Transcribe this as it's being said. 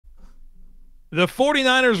The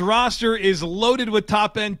 49ers roster is loaded with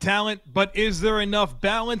top-end talent, but is there enough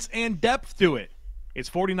balance and depth to it? It's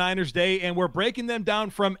 49ers Day, and we're breaking them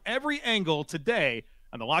down from every angle today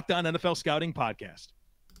on the Locked On NFL Scouting Podcast.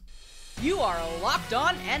 You are Locked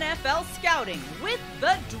On NFL Scouting with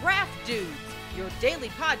the Draft Dudes, your daily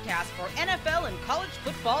podcast for NFL and college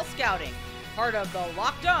football scouting. Part of the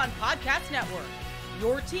Locked On Podcast Network,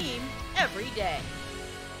 your team every day.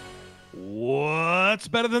 What's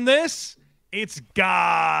better than this? It's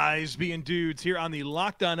guys being dudes here on the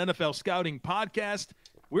Locked On NFL Scouting Podcast.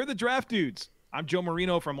 We're the Draft Dudes. I'm Joe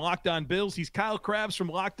Marino from Locked On Bills. He's Kyle Crabbs from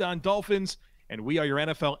Locked On Dolphins. And we are your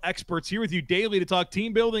NFL experts here with you daily to talk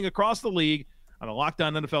team building across the league on the Locked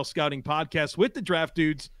On NFL Scouting Podcast with the Draft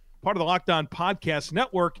Dudes, part of the Locked On Podcast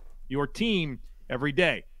Network, your team every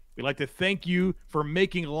day. We'd like to thank you for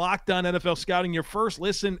making Locked On NFL Scouting your first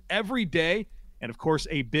listen every day. And, of course,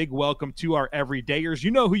 a big welcome to our everydayers. You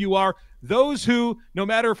know who you are. Those who, no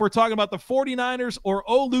matter if we're talking about the 49ers or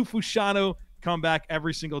Olu Fashanu, come back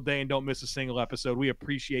every single day and don't miss a single episode. We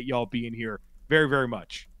appreciate y'all being here very, very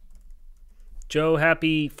much. Joe,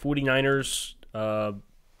 happy 49ers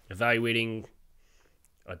evaluating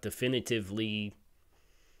a definitively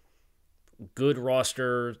good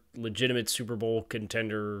roster, legitimate Super Bowl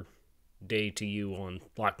contender day to you on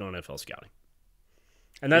Locked On NFL Scouting.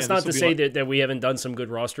 And that's not to say that we haven't done some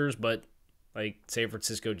good rosters, but like San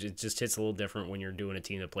Francisco, it just hits a little different when you're doing a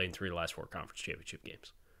team that played in 3 of the last 4 conference championship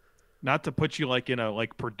games. Not to put you like in a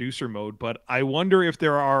producer mode, but I wonder if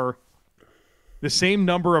there are the same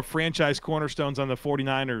number of franchise cornerstones on the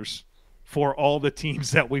 49ers for all the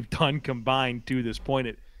teams that we've done combined to this point.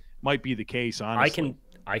 It might be the case, honestly.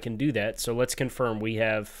 I can do that. So let's confirm we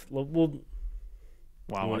have. Wow, you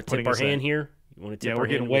want to tip our hand here? You want to tip we're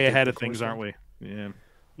getting way ahead of things, aren't we? Yeah.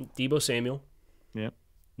 Deebo Samuel. Yep.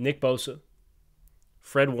 Nick Bosa.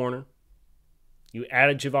 Fred Warner. You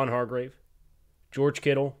added Javon Hargrave. Goerge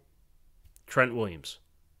Kittle. Trent Williams.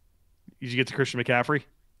 Did you get to Christian McCaffrey?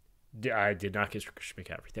 I did not get to Christian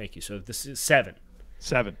McCaffrey. Thank you. So this is 7.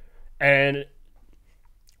 7. And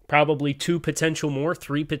probably 2 potential more,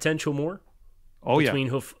 3 potential more. Oh, between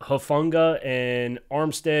Hufanga and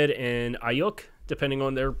Armstead and Aiyuk, depending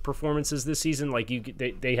on their performances this season. Like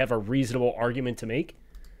they have a reasonable argument to make.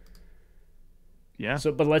 Yeah.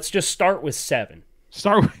 So, but let's just start with 7.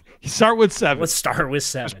 Start with 7. Let's start with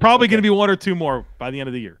 7. There's probably going to be 1 or 2 more by the end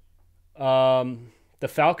of the year. The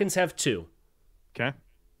Falcons have 2. Okay.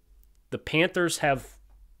 The Panthers have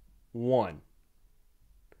 1.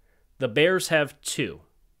 The Bears have 2.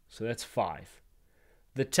 So that's 5.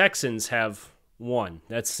 The Texans have 1.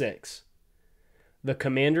 That's 6. The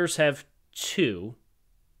Commanders have 2.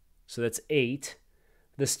 So that's 8.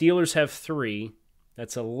 The Steelers have 3.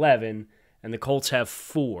 That's 11. And the Colts have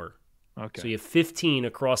 4. Okay. So you have 15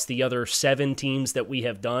 across the other 7 teams that we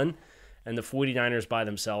have done. And the 49ers by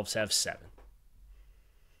themselves have 7.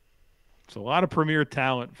 It's a lot of premier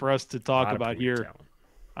talent for us to talk about here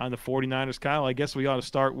on the 49ers. Kyle, I guess we ought to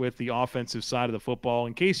start with the offensive side of the football.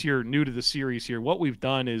 In case you're new to the series here, what we've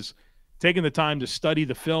done is taken the time to study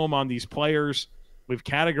the film on these players. We've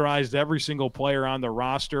categorized every single player on the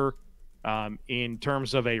roster in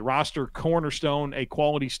terms of a roster cornerstone, a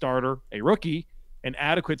quality starter, a rookie, an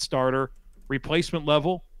adequate starter, replacement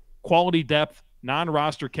level, quality depth,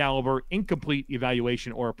 non-roster caliber, incomplete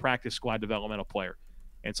evaluation, or a practice squad developmental player.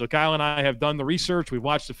 And so Kyle and I have done the research. We've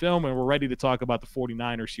watched the film, and we're ready to talk about the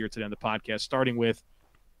 49ers here today on the podcast, starting with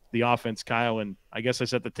the offense, Kyle. And I guess I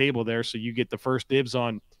set the table there, so you get the first dibs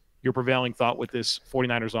on your prevailing thought with this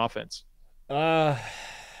 49ers offense.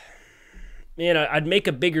 Man, I'd make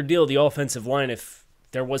a bigger deal of the offensive line if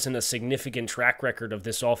there wasn't a significant track record of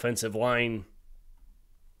this offensive line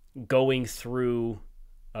going through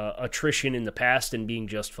attrition in the past and being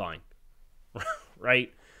just fine,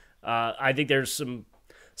 right? I think there's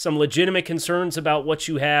some legitimate concerns about what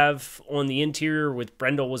you have on the interior with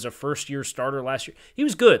Brendel was a first-year starter last year. He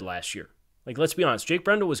was good last year. Like, let's be honest, Jake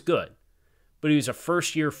Brendel was good, but he was a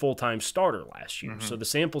first-year full-time starter last year. Mm-hmm. So the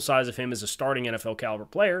sample size of him as a starting NFL caliber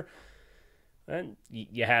player, and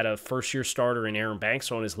you had a first-year starter in Aaron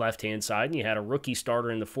Banks on his left-hand side, and you had a rookie starter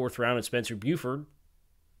in the 4th round in Spencer Buford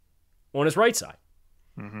on his right side.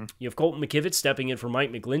 Mm-hmm. You have Colton McKivitz stepping in for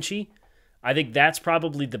Mike McGlinchey. I think that's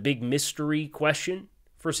probably the big mystery question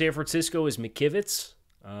for San Francisco is McKivitz.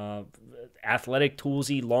 Athletic,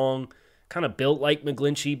 toolsy, long, kind of built like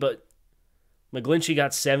McGlinchey, but McGlinchey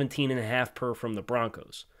got 17.5 per from the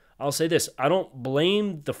Broncos. I'll say this, I don't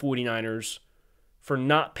blame the 49ers for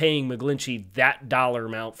not paying McGlinchey that dollar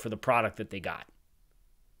amount for the product that they got.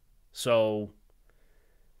 So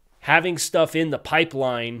having stuff in the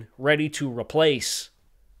pipeline ready to replace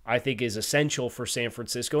I think is essential for San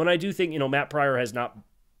Francisco. And I do think, Matt Pryor has not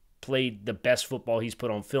played the best football he's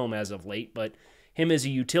put on film as of late, but him as a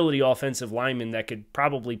utility offensive lineman that could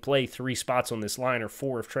probably play 3 spots on this line or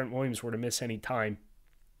 4 if Trent Williams were to miss any time,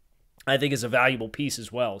 I think is a valuable piece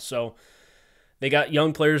as well. So they got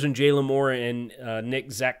young players in Jalen Moore and Nick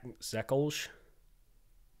Zekolj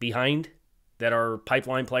behind that are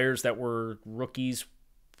pipeline players that were rookies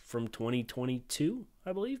from 2022,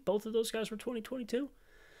 I believe. Both of those guys were 2022.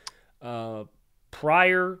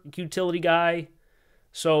 Pryor, utility guy.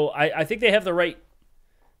 So I think they have the right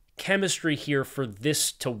chemistry here for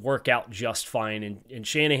this to work out just fine. And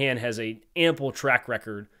Shanahan has an ample track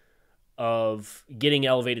record of getting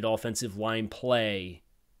elevated offensive line play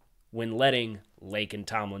when letting Laken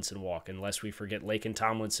Tomlinson walk, unless we forget Laken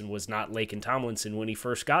Tomlinson was not Laken Tomlinson when he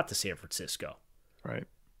first got to San Francisco. Right.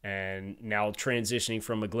 And now transitioning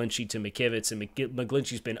from McGlinchey to McKivitz, and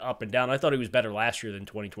McGlinchey's been up and down. I thought he was better last year than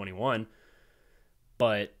 2021,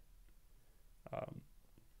 but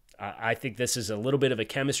I think this is a little bit of a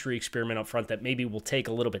chemistry experiment up front that maybe will take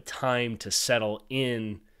a little bit time to settle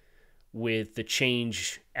in with the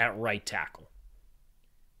change at right tackle.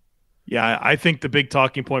 Yeah, I think the big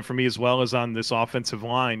talking point for me as well is on this offensive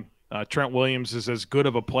line. Trent Williams is as good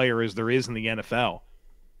of a player as there is in the NFL.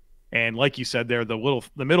 And like you said there, the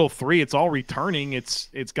middle 3, it's all returning. It's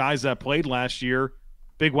guys that played last year,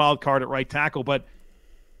 big wild card at right tackle. But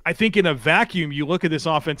I think in a vacuum, you look at this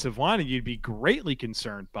offensive line and you'd be greatly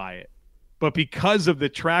concerned by it. But because of the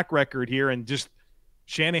track record here and just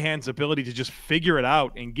Shanahan's ability to just figure it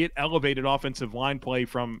out and get elevated offensive line play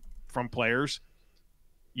from players,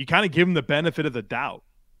 you kind of give them the benefit of the doubt.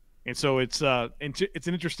 And so it's an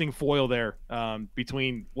interesting foil there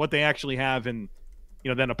between what they actually have and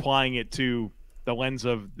then applying it to the lens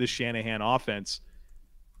of this Shanahan offense.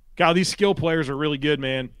 God, these skill players are really good,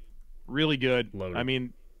 man. Really good. Loaded. I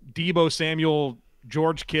mean, Deebo Samuel,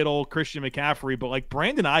 Goerge Kittle, Christian McCaffrey, but like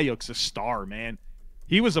Brandon Aiyuk's a star, man.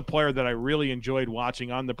 He was a player that I really enjoyed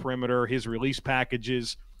watching on the perimeter, his release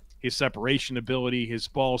packages, his separation ability, his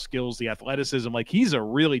ball skills, the athleticism. Like, he's a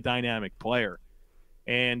really dynamic player.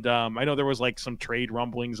 And I know there was like some trade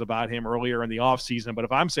rumblings about him earlier in the offseason, but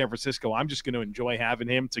if I'm San Francisco, I'm just going to enjoy having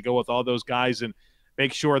him to go with all those guys and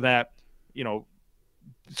make sure that,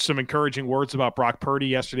 some encouraging words about Brock Purdy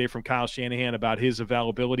yesterday from Kyle Shanahan about his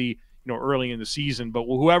availability, early in the season. But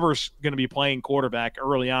whoever's going to be playing quarterback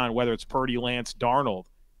early on, whether it's Purdy, Lance, Darnold,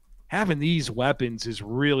 having these weapons is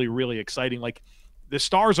really, really exciting. Like, the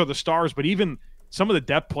stars are the stars, but even some of the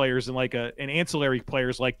depth players and like an ancillary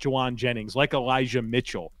players like Juwan Jennings, like Elijah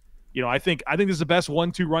Mitchell. I think this is the best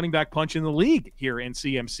 1-2 running back punch in the league here in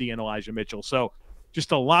CMC and Elijah Mitchell. So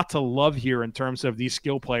just a lot to love here in terms of these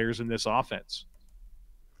skill players in this offense.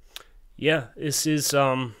 Yeah, this is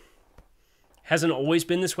hasn't always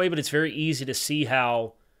been this way, but it's very easy to see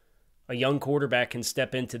how a young quarterback can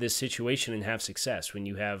step into this situation and have success when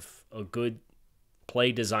you have a good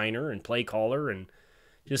play designer and play caller and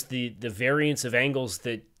just the variance of angles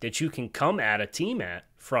that you can come at a team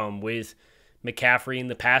from with McCaffrey in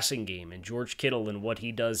the passing game and Goerge Kittle and what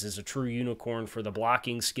he does as a true unicorn for the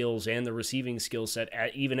blocking skills and the receiving skill set,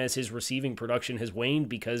 even as his receiving production has waned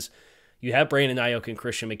because you have Brandon Aiyuk and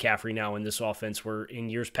Christian McCaffrey now in this offense where in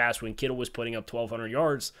years past when Kittle was putting up 1,200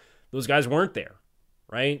 yards, those guys weren't there,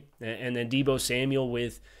 right? And then Deebo Samuel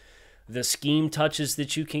with the scheme touches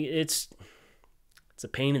that you can – it's a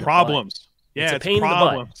pain in the problems. butt. Yeah, it's a pain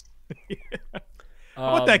problems. in the butt.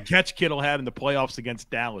 How about that catch Kittle had in the playoffs against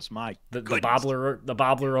Dallas? The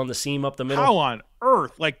bobbler on the seam up the middle. How on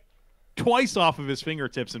earth? Like twice off of his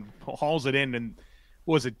fingertips and hauls it in. And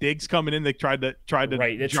what was it, Diggs coming in? They tried to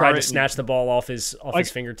right. They tried to snatch the ball off his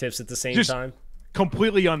fingertips at the same time.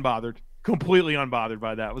 Completely unbothered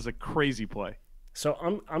by that. It was a crazy play. So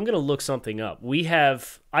I'm gonna look something up.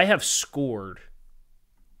 I have scored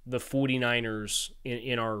the 49ers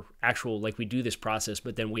in our actual, like, we do this process,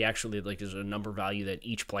 but then we actually, like, there's a number value that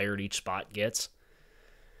each player at each spot gets.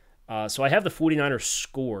 So I have the 49ers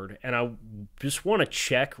scored, and I just want to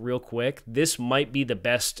check real quick. This might be the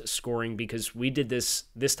best scoring because we did this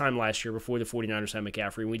time last year before the 49ers had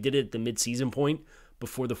McCaffrey, and we did it at the midseason point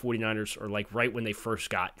before the 49ers, or like right when they first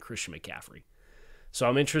got Christian McCaffrey. So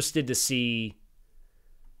I'm interested to see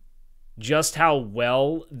just how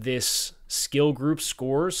well this skill group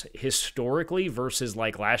scores historically versus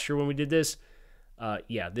like last year when we did this.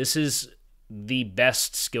 This is the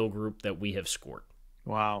best skill group that we have scored.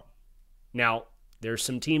 Wow. Now, there's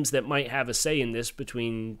some teams that might have a say in this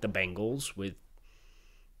between the Bengals with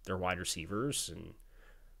their wide receivers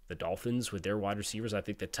and the Dolphins with their wide receivers. I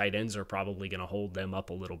think the tight ends are probably going to hold them up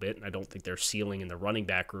a little bit, and I don't think their ceiling in the running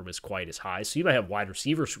back room is quite as high. So you might have wide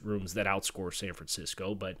receiver rooms that outscore San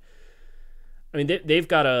Francisco, but I mean, they've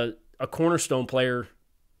got a cornerstone player,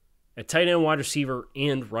 a tight end, wide receiver,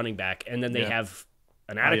 and running back, and then they have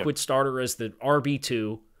an adequate starter as the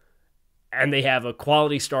RB2, and they have a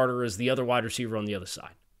quality starter as the other wide receiver on the other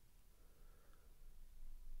side.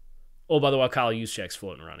 Oh, by the way, Kyle Juszczyk's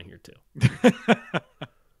floating around in here too.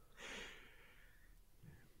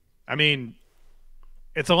 I mean,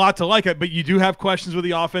 it's a lot to like it, but you do have questions with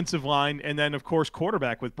the offensive line, and then, of course,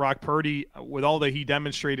 quarterback with Brock Purdy, with all that he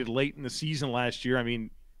demonstrated late in the season last year. I mean,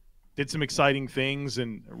 did some exciting things,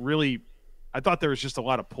 and really, I thought there was just a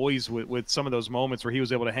lot of poise with some of those moments where he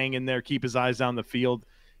was able to hang in there, keep his eyes down the field,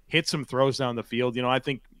 hit some throws down the field. You know, I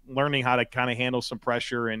think learning how to kind of handle some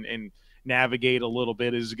pressure and navigate a little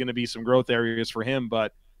bit is going to be some growth areas for him,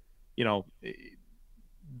 but, you know,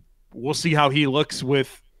 we'll see how he looks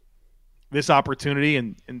with this opportunity,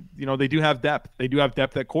 and you know, they do have depth. They do have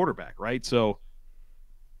depth at quarterback, right? So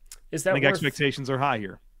I think expectations are high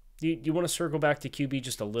here. Do you want to circle back to QB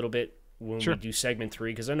just a little bit when we do segment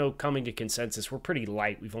 3? Because I know coming to consensus, we're pretty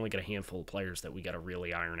light. We've only got a handful of players that we got to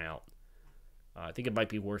really iron out. I think it might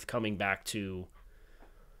be worth coming back to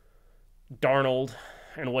Darnold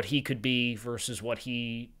and what he could be versus what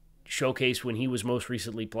he showcased when he was most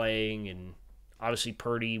recently playing, and obviously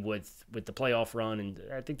Purdy with the playoff run, and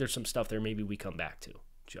I think there's some stuff there maybe we come back to,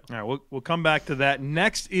 Joe. All right, we'll come back to that.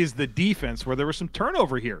 Next is the defense, where there was some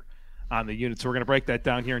turnover here on the unit, so we're going to break that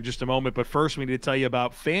down here in just a moment. But first, we need to tell you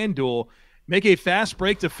about FanDuel. Make a fast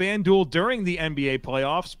break to FanDuel during the NBA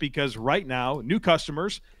playoffs, because right now, new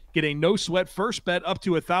customers get a no-sweat first bet up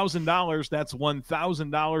to $1,000. That's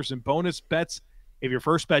 $1,000 in bonus bets if your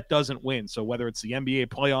first bet doesn't win. So whether it's the NBA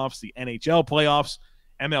playoffs, the NHL playoffs,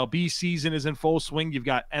 MLB season is in full swing, you've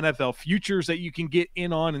got NFL futures that you can get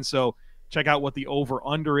in on. And so check out what the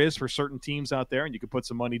over-under is for certain teams out there, and you can put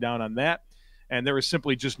some money down on that. And there is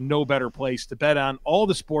simply just no better place to bet on all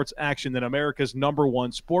the sports action than America's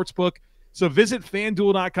 #1 sportsbook. So visit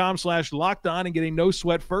FanDuel.com/lockedon and get a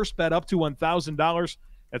no-sweat first bet up to $1,000.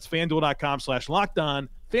 That's FanDuel.com/lockedon.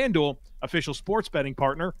 FanDuel, official sports betting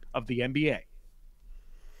partner of the NBA.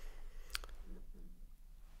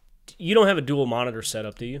 You don't have a dual monitor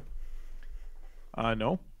setup, do you?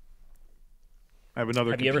 No. I have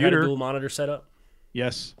another computer. Have you ever had a dual monitor setup?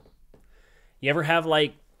 Yes. You ever have,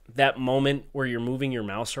 like, that moment where you're moving your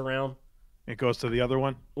mouse around? It goes to the other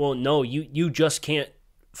one? Well, no, you just can't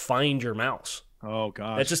find your mouse. Oh,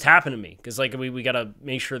 gosh. That just happened to me, because, like, we got to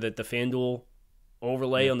make sure that the FanDuel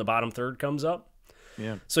overlay on the bottom third comes up.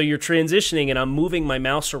 Yeah. So you're transitioning, and I'm moving my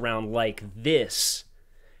mouse around like this,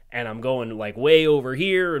 and I'm going like way over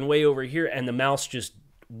here, and the mouse just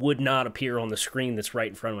would not appear on the screen that's right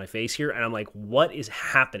in front of my face here, and I'm like, what is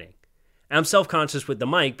happening? And I'm self-conscious with the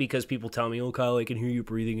mic because people tell me, oh, Kyle, I can hear you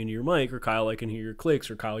breathing into your mic, or Kyle, I can hear your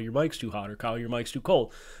clicks, or Kyle, your mic's too hot, or Kyle, your mic's too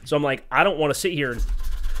cold. So I'm like, I don't want to sit here and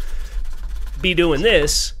be doing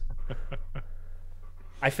this.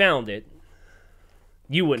 I found it.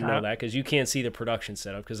 You wouldn't know that because you can't see the production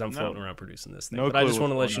setup because I'm floating around producing this thing. But I just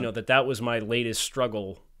want to let you know that was my latest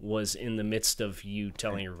struggle, was in the midst of you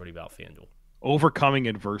telling everybody about FanDuel. Overcoming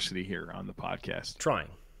adversity here on the podcast. Trying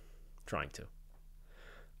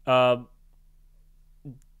to.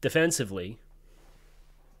 Defensively,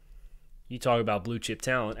 you talk about blue chip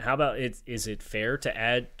talent. How about is it fair to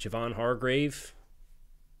add Javon Hargrave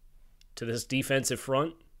to this defensive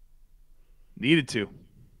front? Needed to.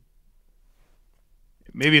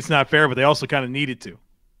 Maybe it's not fair, but they also kind of needed to.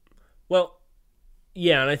 Well,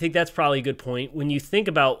 yeah, and I think that's probably a good point. When you think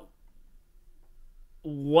about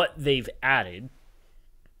what they've added,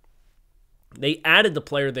 they added the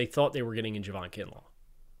player they thought they were getting in Javon Kinlaw.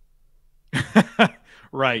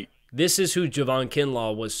 Right. This is who Javon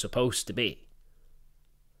Kinlaw was supposed to be.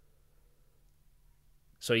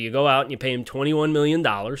 So you go out and you pay him $21 million.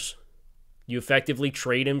 You effectively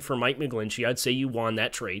trade him for Mike McGlinchey. I'd say you won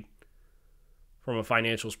that trade from a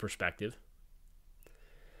financials perspective.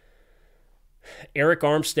 Arik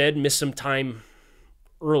Armstead missed some time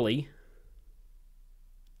early.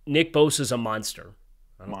 Nick Bosa's a monster.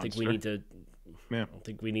 I don't think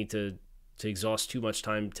we need to exhaust too much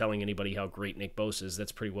time telling anybody how great Nick Bosa is.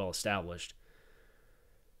 That's pretty well established.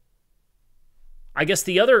 I guess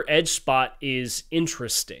the other edge spot is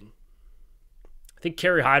interesting. I think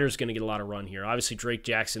Kerry Hyder's going to get a lot of run here. Obviously, Drake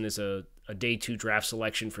Jackson is a day 2 draft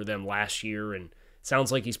selection for them last year, and it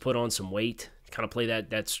sounds like he's put on some weight to kind of play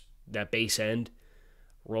that base end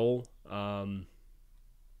role. But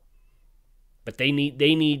they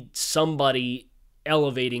need somebody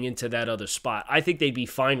elevating into that other spot. I think they'd be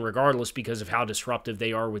fine regardless because of how disruptive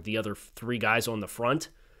they are with the other 3 guys on the front.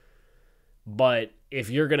 But if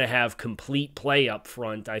you're going to have complete play up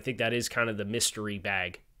front, I think that is kind of the mystery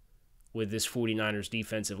bag with this 49ers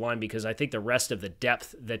defensive line, because I think the rest of the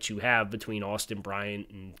depth that you have between Austin Bryant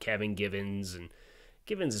and Kevin Givens, and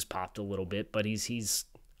Givens has popped a little bit, but he's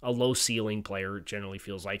a low ceiling player, it generally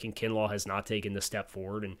feels like, and Kinlaw has not taken the step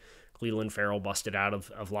forward, and Cleveland Farrell busted out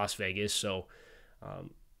of Las Vegas, so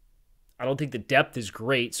I don't think the depth is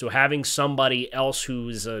great. So having somebody else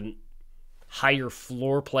who's a higher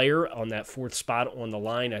floor player on that 4th spot on the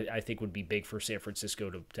line, I think would be big for San Francisco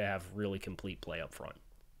to have really complete play up front.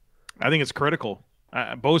 I think it's critical.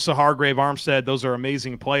 Bosa, Hargrave, Armstead, those are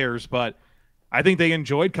amazing players, but I think they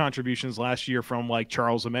enjoyed contributions last year from like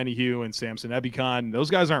Charles Omenihu and Samson Ebicon. Those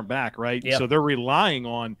guys aren't back, right? Yeah. So they're relying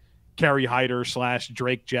on Kerry Hyder /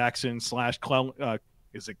 Drake Jackson /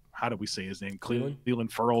 how do we say his name?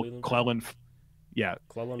 Cleveland Farrell. Cleveland. Yeah.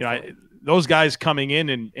 Those guys coming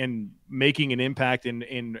in and making an impact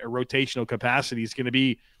in a rotational capacity is going to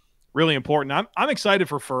be really important. I'm excited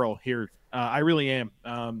for Farrell here. I really am.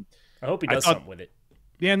 I hope he does something with it.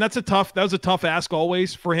 Yeah, and that was a tough ask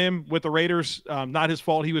always for him with the Raiders. Not his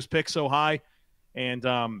fault he was picked so high, and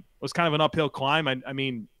it was kind of an uphill climb. I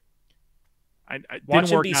mean, I watch didn't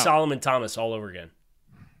him work be out. Solomon Thomas all over again.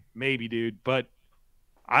 Maybe, dude, but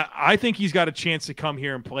I think he's got a chance to come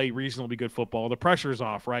here and play reasonably good football. The pressure's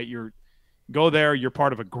off, right? Go there. You're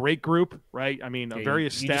part of a great group, right? I mean, a very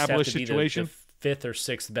established situation. The 5th or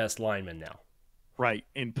 6th best lineman now. Right,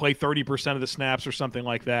 and play 30% of the snaps or something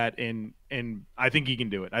like that, and I think he can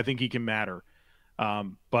do it. I think he can matter.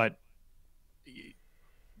 But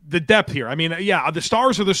the depth here, I mean, yeah, the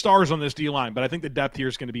stars are the stars on this D-line, but I think the depth here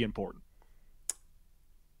is going to be important.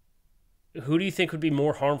 Who do you think would be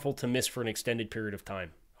more harmful to miss for an extended period of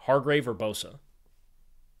time, Hargrave or Bosa?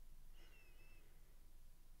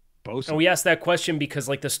 Bosa. And we asked that question because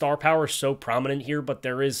like the star power is so prominent here, but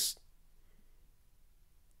there is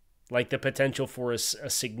like the potential for a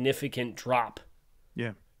significant drop.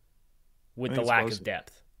 Yeah. With the lack of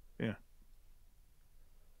depth. Yeah.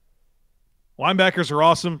 Linebackers are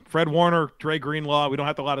awesome. Fred Warner, Dre Greenlaw. We don't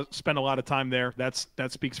have to spend a lot of time there. That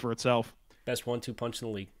speaks for itself. Best 1-2 punch in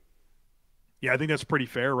the league. Yeah, I think that's pretty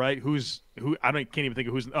fair, right? Who? Can't even think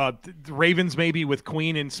of who's. The Ravens maybe with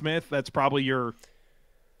Queen and Smith. That's probably your.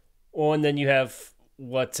 Well, and then you have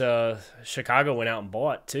what Chicago went out and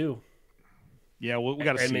bought too. Yeah, we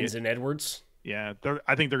got to see Edmonds and Edwards. Yeah,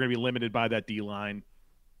 I think they're going to be limited by that D line.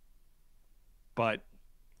 But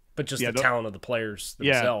just the talent of the players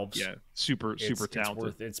themselves. Yeah, super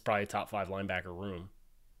talented. It's probably a top 5 linebacker room.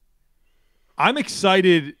 I'm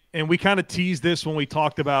excited, and we kind of teased this when we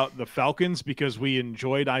talked about the Falcons because we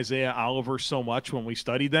enjoyed Isaiah Oliver so much when we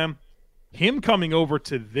studied them. Him coming over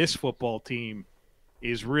to this football team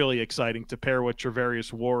is really exciting to pair with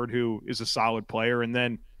Charvarius Ward, who is a solid player, and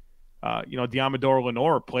then Diamador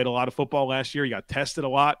Lenore played a lot of football last year. He got tested a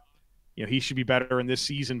lot. He should be better in this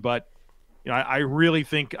season, but I really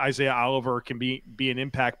think Isaiah Oliver can be an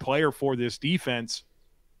impact player for this defense.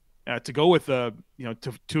 To go with to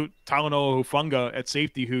Talanoa Hufanga at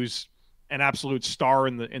safety, who's an absolute star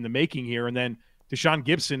in the making here, and then Tashaun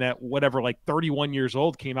Gipson at 31 years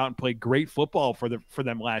old came out and played great football for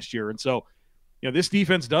them last year, and so. This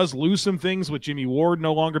defense does lose some things with Jimmy Ward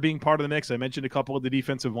no longer being part of the mix. I mentioned a couple of the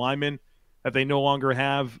defensive linemen that they no longer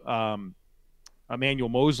have. Emmanuel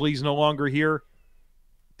Mosley's no longer here.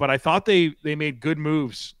 But I thought they made good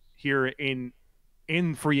moves here in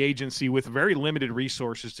free agency with very limited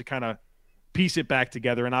resources to kind of piece it back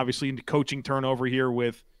together. And obviously coaching turnover here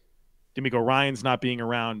with D'Amico Ryans not being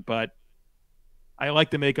around. But I like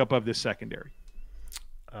the makeup of this secondary.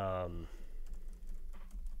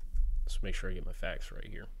 Let's make sure I get my facts right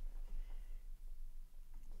here.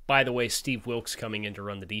 By the way, Steve Wilkes coming in to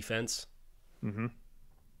run the defense. Mm-hmm.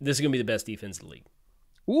 This is going to be the best defense in the league.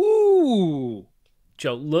 Ooh.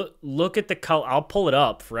 Joe, look at the color. I'll pull it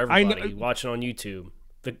up for everybody watching on YouTube.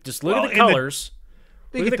 Just look at the colors.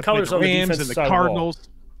 Look at the colors on the Rams and the Cardinals.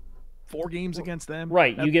 4 games against them.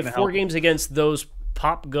 Right. You get 4 games against those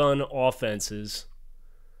pop gun offenses.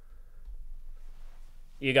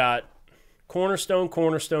 You got cornerstone,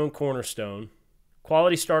 quality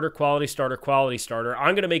starter, quality starter, quality starter.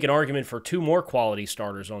 I'm going to make an argument for 2 more quality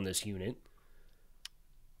starters on this unit.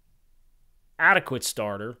 Adequate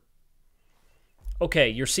starter. Okay,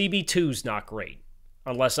 your CB2's not great,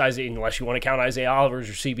 unless you want to count Isaiah Oliver as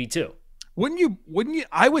your CB2. Wouldn't you?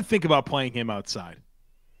 I would think about playing him outside.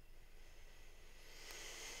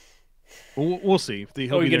 We'll see. You're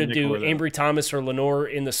going to do Ambry Thomas or Lenore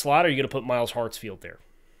in the slot, or are you going to put Miles Hartsfield there?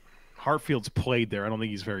 Hartfield's played there. I don't think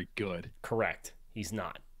he's very good. Correct. He's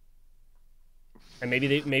not. And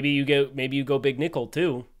maybe you go big nickel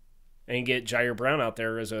too, and get Jair Brown out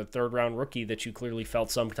there as a 3rd-round rookie that you clearly felt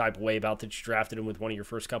some type of way about, that you drafted him with one of your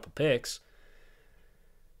first couple picks.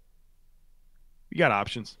 You got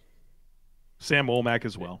options. Sam Womack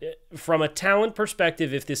as well. From a talent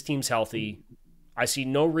perspective, if this team's healthy, I see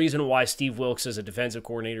no reason why Steve Wilks as a defensive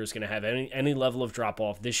coordinator is going to have any level of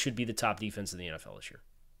drop-off. This should be the top defense in the NFL this year.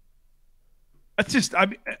 That's just,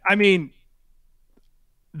 I mean,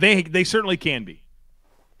 they certainly can be.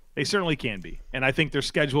 They certainly can be. And I think their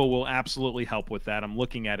schedule will absolutely help with that. I'm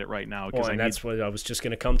looking at it right now. That's what I was just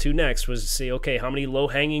going to come to next, was to say, okay, how many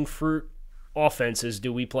low-hanging fruit offenses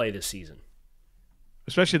do we play this season?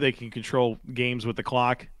 Especially if they can control games with the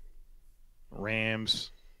clock.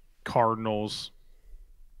 Rams, Cardinals,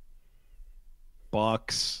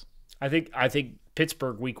 Bucks. I think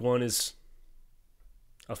Pittsburgh week 1 is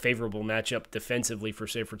a favorable matchup defensively for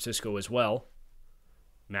San Francisco as well.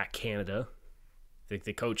 Matt Canada. I think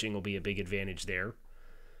the coaching will be a big advantage there.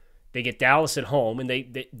 They get Dallas at home, and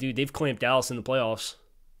they've clamped Dallas in the playoffs.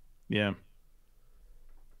 Yeah.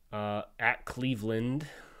 At Cleveland.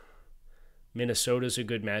 Minnesota's a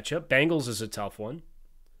good matchup. Bengals is a tough one.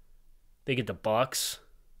 They get the Bucks.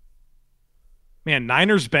 Man,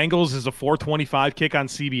 Niners-Bengals is a 4:25 kick on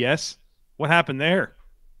CBS. What happened there?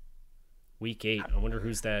 Week 8. I wonder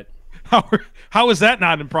who's that. How is that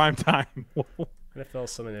not in prime time? NFL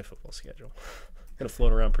Sunday Night Football schedule. Gonna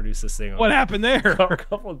float around, produce this thing. What happened there? A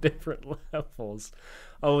couple of different levels.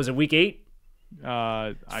 Oh, was it week 8?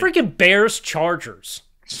 Freaking Bears-Chargers.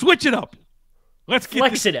 Switch it up. Let's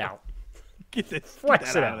flex it out. Get this.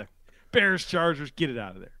 Flex it out. Of there. Bears-Chargers, get it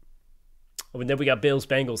out of there. Oh, and then we got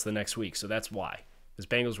Bills-Bengals the next week, so that's why. Because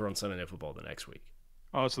Bengals were on Sunday Night Football the next week.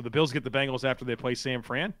 Oh, so the Bills get the Bengals after they play San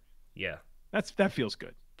Fran? Yeah. That feels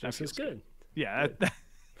good. That feels good. Yeah,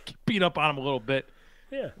 beat up on them a little bit.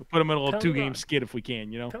 Yeah. Put them in a little 2-game skid if we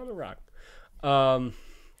can, Pound the rock. So,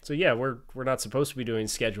 yeah, we're not supposed to be doing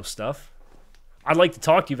schedule stuff. I'd like to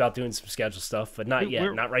talk to you about doing some schedule stuff, but not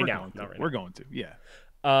yet. Not right now. We're going to, yeah.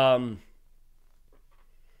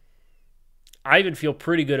 I even feel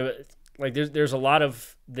pretty good about it. Like there's a lot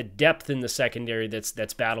of the depth in the secondary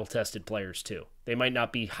that's battle-tested players too. They might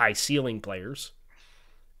not be high-ceiling players,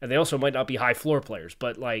 and they also might not be high-floor players.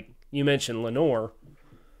 But like you mentioned, Lenore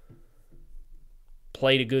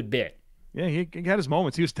played a good bit. Yeah, he had his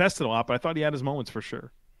moments. He was tested a lot, but I thought he had his moments for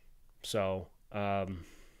sure. So, yeah,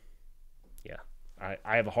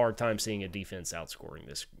 I have a hard time seeing a defense outscoring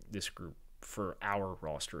this group for our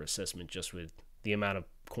roster assessment just with the amount of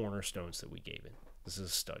cornerstones that we gave it. This is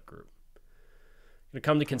a stud group. Going to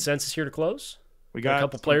come to consensus here to close. We got a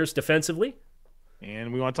couple players defensively.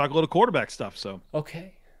 And we want to talk a little quarterback stuff. So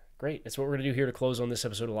okay, great. That's what we're going to do here to close on this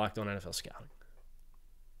episode of Locked On NFL Scouting.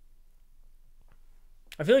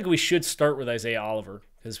 I feel like we should start with Isaiah Oliver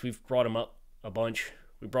because we've brought him up a bunch.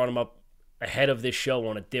 We brought him up ahead of this show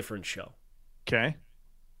on a different show. Okay.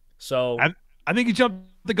 So I think you jumped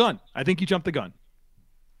the gun.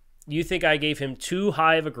 You think I gave him too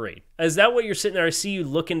high of a grade? Is that what you're sitting there? I see you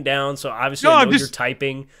looking down, so obviously I know you're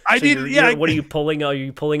typing. What are you pulling? Are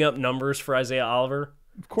you pulling up numbers for Isaiah Oliver?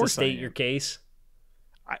 Of course, to state your case.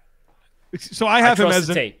 I have him as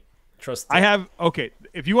the tape. Trust the tape. I have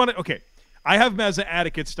If you want to, I have him as an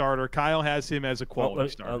adequate starter. Kyle has him as a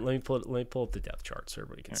quality starter. Let me pull up the depth chart so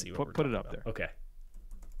everybody can see what we're put it up about. there. Okay.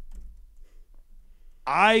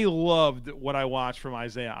 I loved what I watched from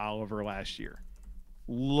Isaiah Oliver last year.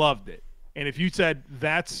 Loved it. And if you said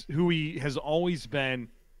that's who he has always been,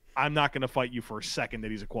 I'm not going to fight you for a second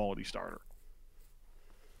that he's a quality starter.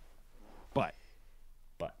 But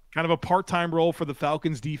kind of a part-time role for the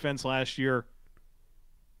Falcons defense last year.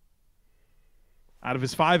 Out of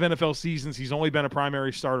his 5 NFL seasons, he's only been a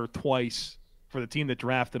primary starter twice for the team that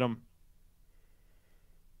drafted him.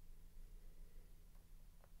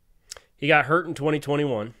 He got hurt in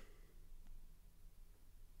 2021.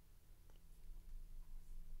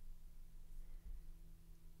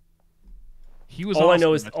 He was all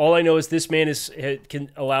I know is this man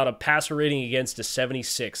can allowed a passer rating against a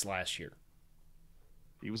 76 last year.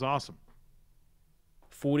 He was awesome.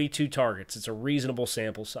 42 targets. It's a reasonable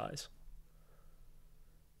sample size.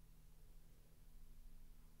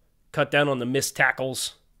 Cut down on the missed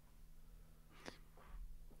tackles.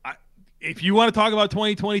 If you want to talk about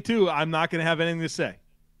 2022, I'm not going to have anything to say.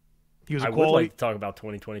 He was a quality. I would like to talk about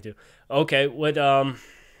 2022. Okay, what? Hold on.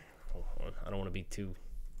 I don't want to be too.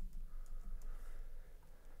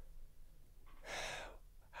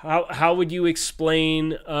 How would you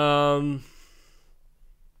explain Talanoa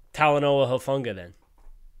Hufanga then?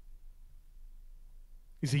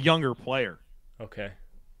 He's a younger player. Okay.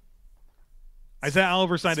 Isaiah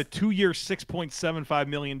Oliver signed a 2-year, $6.75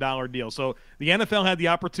 million deal. So the NFL had the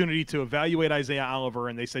opportunity to evaluate Isaiah Oliver,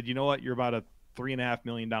 and they said, you know what, you're about a $3.5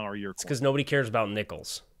 million a year. It's because nobody cares about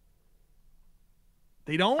nickels.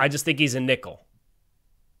 They don't? I just think he's a nickel.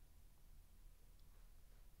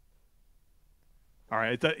 All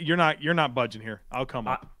right, you're not budging here. I'll come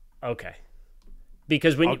up. Okay.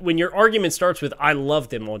 Because when your argument starts with I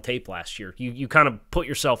loved him on tape last year, you kind of put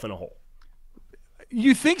yourself in a hole.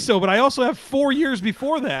 You think so, but I also have 4 years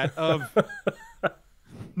before that of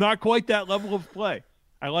not quite that level of play.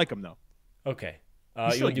 I like him, though. Okay.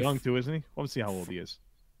 He's still young, too, isn't he? Let's see how old he is.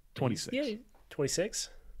 26. Yeah, 26?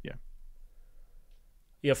 Yeah.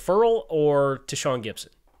 Yeah, Furl or Tashaun Gipson?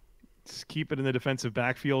 Let's keep it in the defensive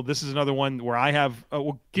backfield. This is another one where I have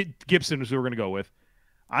Gipson is who we're going to go with.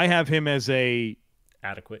 I have him as a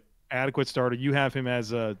adequate starter. You have him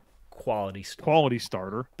as a quality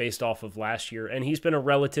starter based off of last year, and he's been a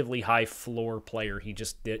relatively high floor player. He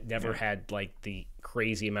just never had like the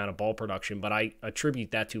crazy amount of ball production, but I attribute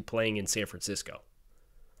that to playing in San Francisco.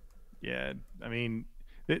 Yeah, I mean,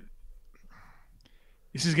 this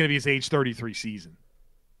is going to be his age 33 season.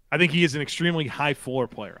 I think he is an extremely high floor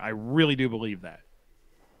player. I really do believe that.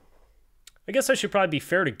 I guess I should probably be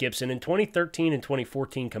fair to Gipson. In 2013 and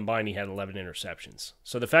 2014 combined, he had 11 interceptions.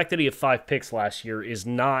 So the fact that he had 5 picks last year is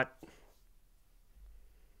not...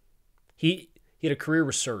 He had a career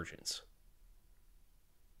resurgence.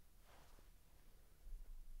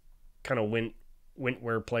 Kind of went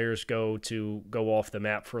where players go off the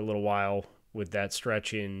map for a little while with that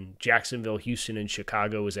stretch in Jacksonville, Houston, and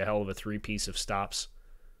Chicago was a hell of a 3-piece of stops.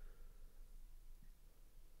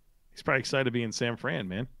 He's probably excited to be in San Fran,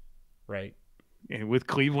 man. Right. And with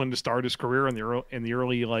Cleveland to start his career in the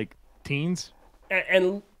early like teens.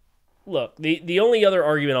 And look, the only other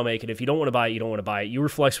argument I'll make, and if you don't want to buy it, you don't want to buy it. You were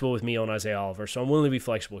flexible with me on Isaiah Oliver, so I'm willing to be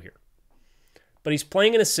flexible here. But he's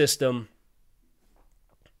playing in a system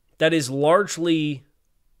that is largely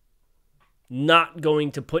not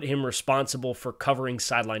going to put him responsible for covering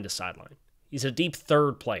sideline to sideline. He's a deep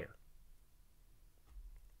third player.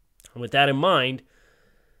 And with that in mind,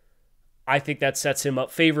 I think that sets him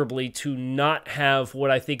up favorably to not have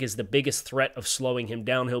what I think is the biggest threat of slowing him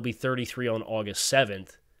down. He'll be 33 on August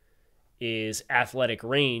 7th, is athletic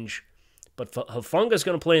range. But Hufanga's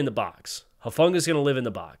going to play in the box. Hufanga's going to live in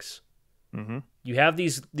the box. Mm-hmm. You have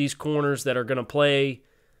these corners that are going to play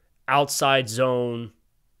outside zone.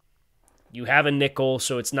 You have a nickel,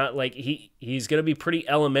 so it's not like he's going to be pretty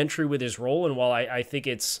elementary with his role. And while I think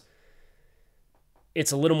it's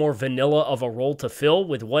a little more vanilla of a role to fill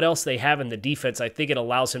with what else they have in the defense, I think it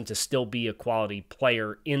allows him to still be a quality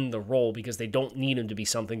player in the role because they don't need him to be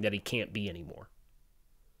something that he can't be anymore.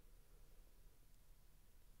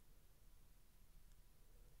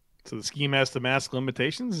 So the scheme has to mask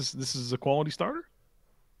limitations? This is a quality starter?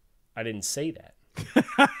 I didn't say that.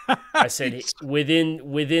 I said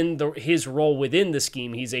within his role within the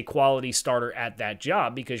scheme, he's a quality starter at that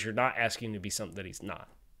job because you're not asking him to be something that he's not.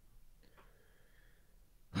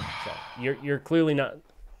 So you're clearly not.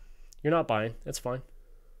 You're not buying. That's fine.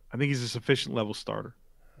 I think he's a sufficient level starter.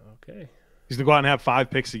 Okay. He's going to go out and have 5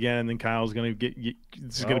 picks again, and then Kyle's going to get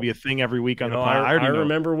this is going to be a thing every week on the pod. I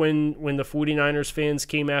remember when the 49ers fans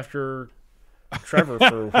came after Trevor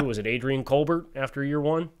for, who was it, Adrian Colbert after year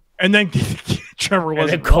 1? And then Trevor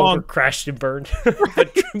wasn't and then Colbert crashed and burned.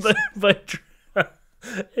 but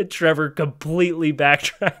Trevor completely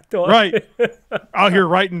backtracked on it. Right. Out here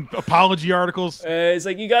writing apology articles. It's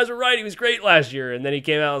like, you guys were right. He was great last year. And then he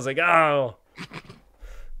came out and was like, oh.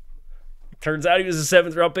 Turns out he was a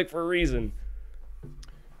 7th-round pick for a reason.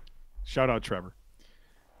 Shout out Trevor.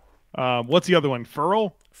 What's the other one?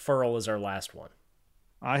 Furl? Furl is our last one.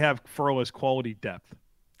 I have Furl as quality depth.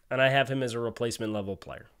 And I have him as a replacement level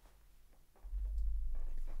player.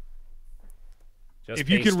 Just if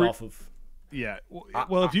based you can off of... Yeah.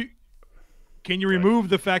 Well, can you remove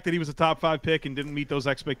the fact that he was a top 5 pick and didn't meet those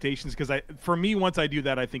expectations? Because for me, once I do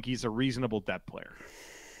that, I think he's a reasonable depth player.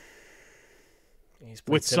 He's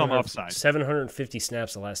with some upside. 750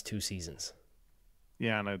 snaps the last 2 seasons.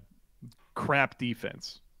 Yeah, and a crap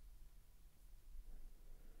defense.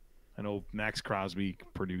 I know Max Crosby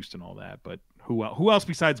produced and all that, but who else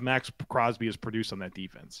besides Max Crosby has produced on that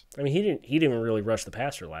defense? I mean, he didn't even really rush the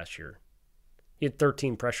passer last year. He had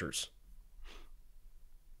 13 pressures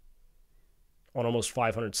on almost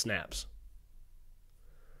 500 snaps.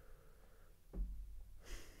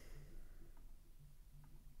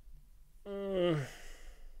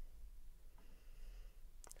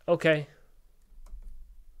 Okay.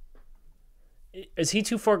 Is he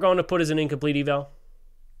too far gone to put as an incomplete eval?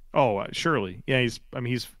 Oh, surely. Yeah, he's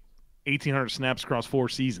 1,800 snaps across 4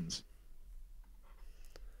 seasons.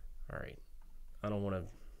 All right. I don't want to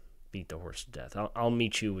beat the horse to death. I'll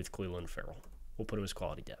meet you with Cleveland Farrell. We'll put him as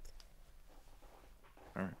quality depth.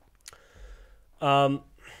 All right.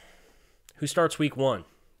 Who starts week 1?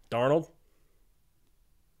 Darnold?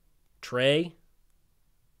 Trey?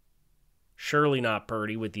 Surely not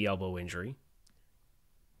Purdy with the elbow injury.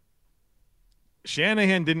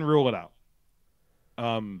 Shanahan didn't rule it out.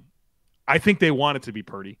 I think they want it to be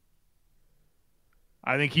Purdy.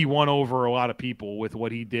 I think he won over a lot of people with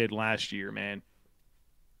what he did last year, man.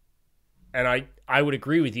 And I would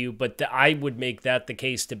agree with you, but I would make that the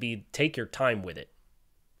case to be take your time with it.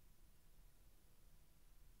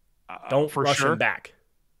 Don't rush him back.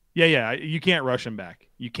 Yeah, you can't rush him back.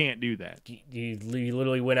 You can't do that. You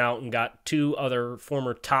literally went out and got 2 other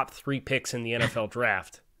former top 3 picks in the NFL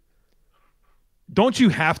draft. Don't you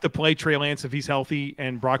have to play Trey Lance if he's healthy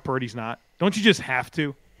and Brock Purdy's not? Don't you just have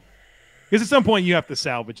to? Because at some point you have to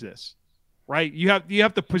salvage this, right? You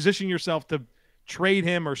have to position yourself to trade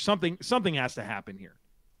him or something. Something has to happen here.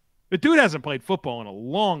 The dude hasn't played football in a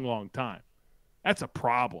long, long time. That's a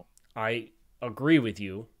problem. I agree with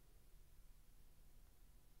you.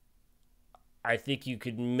 I think you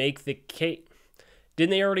could make the case.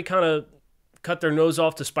 Didn't they already kind of cut their nose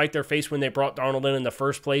off to spite their face when they brought Darnold in the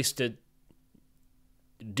first place to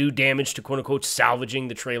do damage to quote-unquote salvaging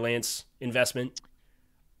the Trey Lance investment?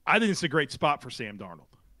 I think it's a great spot for Sam Darnold.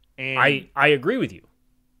 And I agree with you.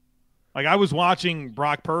 Like, I was watching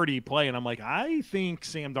Brock Purdy play, and I'm like, I think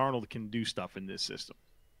Sam Darnold can do stuff in this system.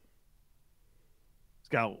 He's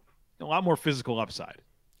got a lot more physical upside.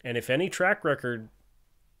 And if any track record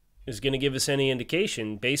is going to give us any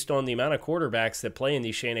indication, based on the amount of quarterbacks that play in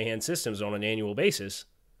these Shanahan systems on an annual basis,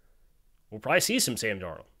 we'll probably see some Sam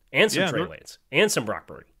Darnold and some Trey Lance and some Brock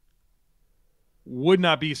Purdy. Would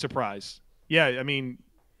not be surprised. Yeah, I mean,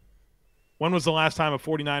 when was the last time a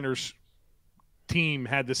 49ers team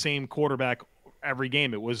had the same quarterback every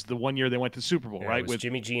game? It was the one year they went to the Super Bowl, right? It was with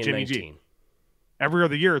Jimmy G in 19. Every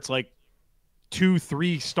other year, it's like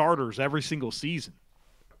 2-3 starters every single season.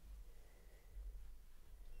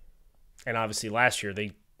 And obviously last year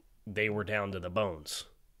they were down to the bones.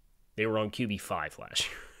 They were on QB5 last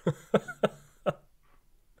year.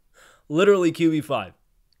 Literally QB5.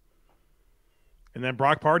 And then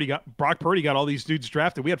Brock Purdy got all these dudes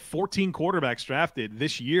drafted. We had 14 quarterbacks drafted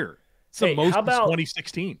this year. It's the most since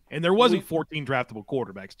 2016. And there wasn't 14 draftable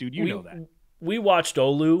quarterbacks, dude. You know that. We watched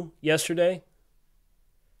Olu yesterday.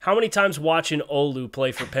 How many times watching Olu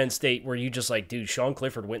play for Penn State were you just like, dude, Sean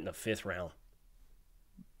Clifford went in the 5th round?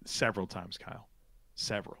 Several times, Kyle.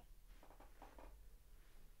 Several.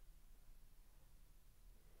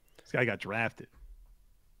 This guy got drafted.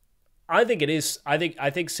 I think it is. I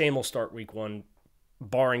think Sam will start week 1,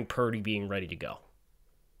 barring Purdy being ready to go.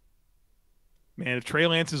 Man, if Trey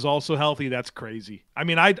Lance is also healthy, that's crazy. I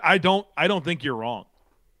mean, I don't think you're wrong.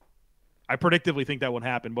 I predictively think that would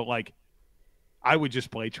happen, but like, I would just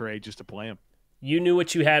play Trey just to play him. You knew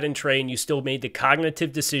what you had in Trey, and you still made the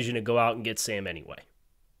cognitive decision to go out and get Sam anyway.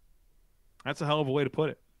 That's a hell of a way to put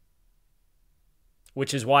it.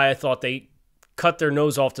 Which is why I thought they cut their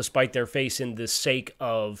nose off to spite their face in the sake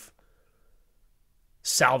of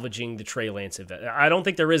salvaging the Trey Lance investment. I don't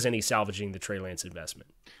think there is any salvaging the Trey Lance investment.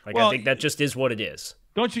 Like, I think that just is what it is.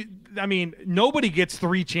 Don't you? I mean, nobody gets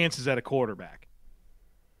 3 chances at a quarterback,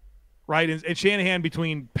 right? And Shanahan,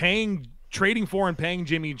 between trading for and paying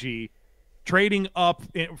Jimmy G, trading up,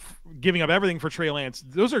 giving up everything for Trey Lance,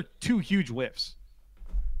 those are 2 huge whiffs.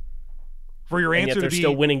 For your answer, and yet they're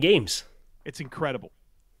still winning games. It's incredible.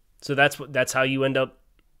 So that's how you end up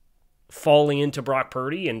falling into Brock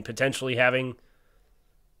Purdy and potentially having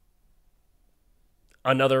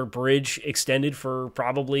another bridge extended for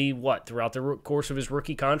probably throughout the course of his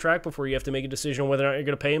rookie contract before you have to make a decision on whether or not you're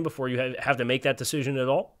going to pay him before you have to make that decision at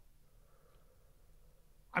all.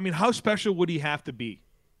 I mean, how special would he have to be?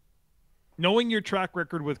 Knowing your track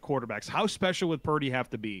record with quarterbacks, how special would Purdy have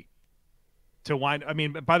to be to wind? I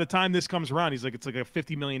mean, by the time this comes around, it's like a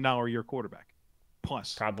 $50 million a year quarterback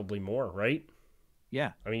plus. Probably more, right?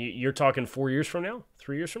 Yeah. I mean, you're talking 4 years from now,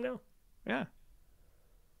 3 years from now. Yeah.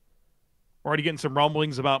 Already getting some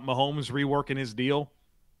rumblings about Mahomes reworking his deal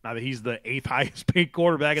now that he's the 8th highest paid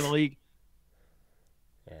quarterback in the league.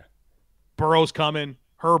 Yeah. Burrow's coming.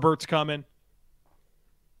 Herbert's coming.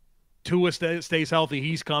 Tua stays healthy.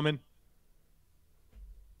 He's coming.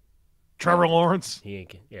 Trevor Lawrence.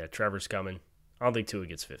 Trevor's coming. I don't think Tua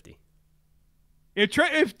gets 50.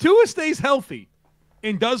 If Tua stays healthy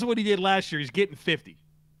and does what he did last year, he's getting 50.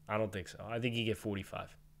 I don't think so. I think he get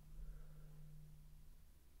 45.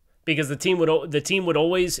 Because the team would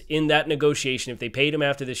always, in that negotiation, if they paid him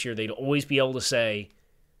after this year, they'd always be able to say,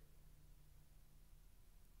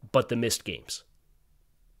 but the missed games.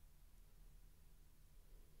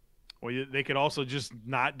 Well, they could also just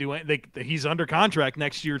not do it. He's under contract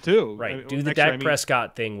next year too. Right. Do the Dak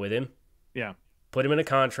Prescott thing with him. Yeah. Put him in a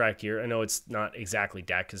contract year. I know it's not exactly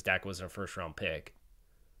Dak because Dak wasn't a first-round pick.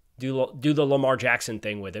 Do the Lamar Jackson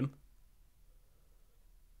thing with him.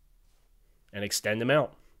 And extend him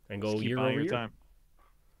out. And go year over year. Time.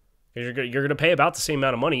 You're going to pay about the same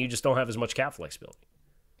amount of money. You just don't have as much cap flexibility.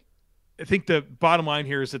 I think the bottom line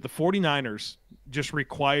here is that the 49ers just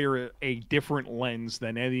require a different lens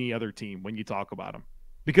than any other team when you talk about them.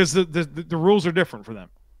 Because the rules are different for them.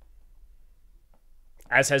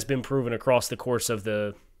 As has been proven across the course of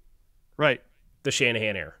the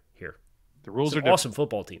Shanahan era here. The rules are different. Awesome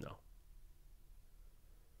football team, though.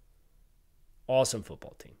 Awesome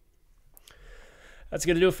football team. That's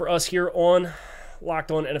going to do it for us here on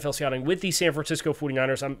Locked On NFL Scouting with the San Francisco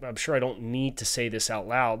 49ers. I'm sure I don't need to say this out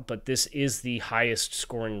loud, but this is the highest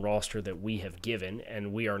scoring roster that we have given,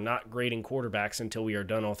 and we are not grading quarterbacks until we are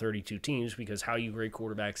done all 32 teams, because how you grade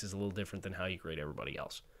quarterbacks is a little different than how you grade everybody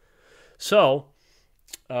else. So,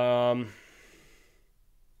 they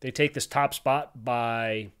take this top spot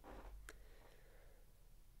by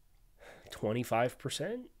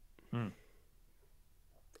 25%?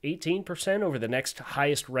 18% over the next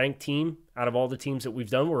highest ranked team out of all the teams that we've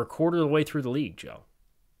done. We're a quarter of the way through the league, Joe.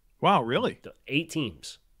 Wow, really? 8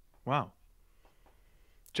 teams. Wow.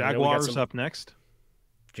 Jaguars up next.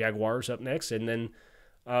 Jaguars up next. And then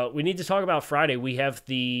we need to talk about Friday. We have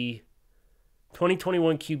the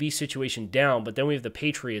 2021 QB situation down, but then we have the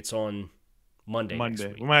Patriots on Monday.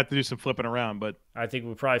 We might have to do some flipping around, but I think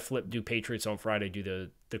we'll probably do Patriots on Friday, do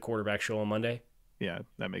the quarterback show on Monday. Yeah,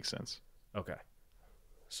 that makes sense. Okay.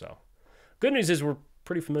 So, good news is we're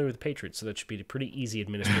pretty familiar with the Patriots, so that should be a pretty easy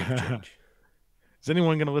administrative change. Is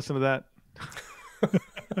anyone going to listen to that?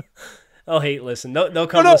 They'll hate listen. They'll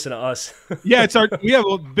come listen to us. Yeah, we have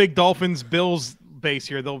a big Dolphins Bills base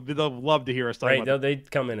here. They'll love to hear us talk about they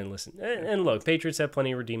come in and listen. And look, Patriots have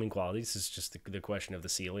plenty of redeeming qualities. It's just the question of the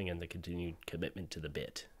ceiling and the continued commitment to the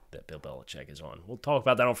bit that Bill Belichick is on. We'll talk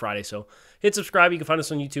about that on Friday. So hit subscribe. You can find us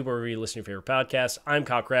on YouTube or wherever you listen to your favorite podcasts. I'm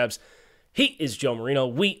Kyle Crabbs. He is Joe Marino.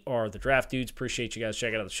 We are the Draft Dudes. Appreciate you guys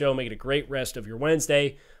checking out the show. Make it a great rest of your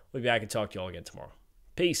Wednesday. We'll be back and talk to you all again tomorrow.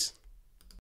 Peace.